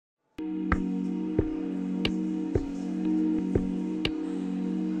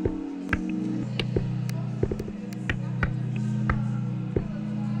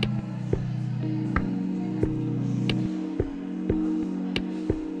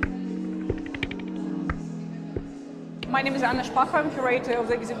My name is Anna Shpakova. I'm curator of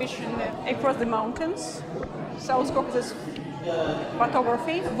the exhibition Across the Mountains, South Caucasus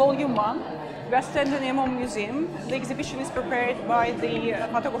Photography, Volume 1, West End Museum. The exhibition is prepared by the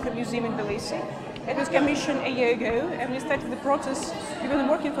Photography Museum in Tbilisi. It was commissioned a year ago, and we started the process. We've been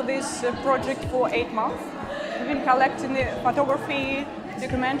working for this project for 8 months. We've been collecting photography,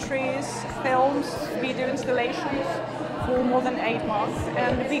 documentaries, films, video installations for more than 8 months,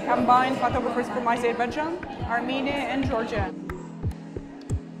 and we combined photographers from Azerbaijan, Armenia and Georgia.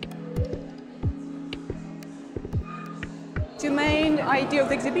 The main idea of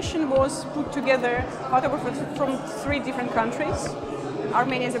the exhibition was put together photographers from 3 different countries,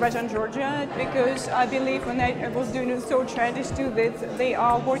 Armenia, Azerbaijan, Georgia, because I believe when I was doing research I understood that they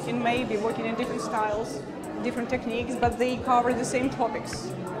are working in different styles, different techniques, but they cover the same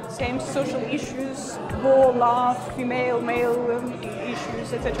topics, same social issues, war, love, female, male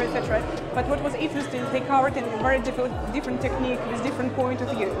issues, etc., etc. But what was interesting, they covered in a very different technique with different point of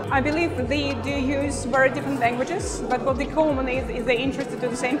view. I believe they do use very different languages, but what they common is they're interested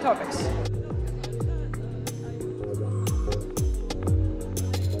in the same topics.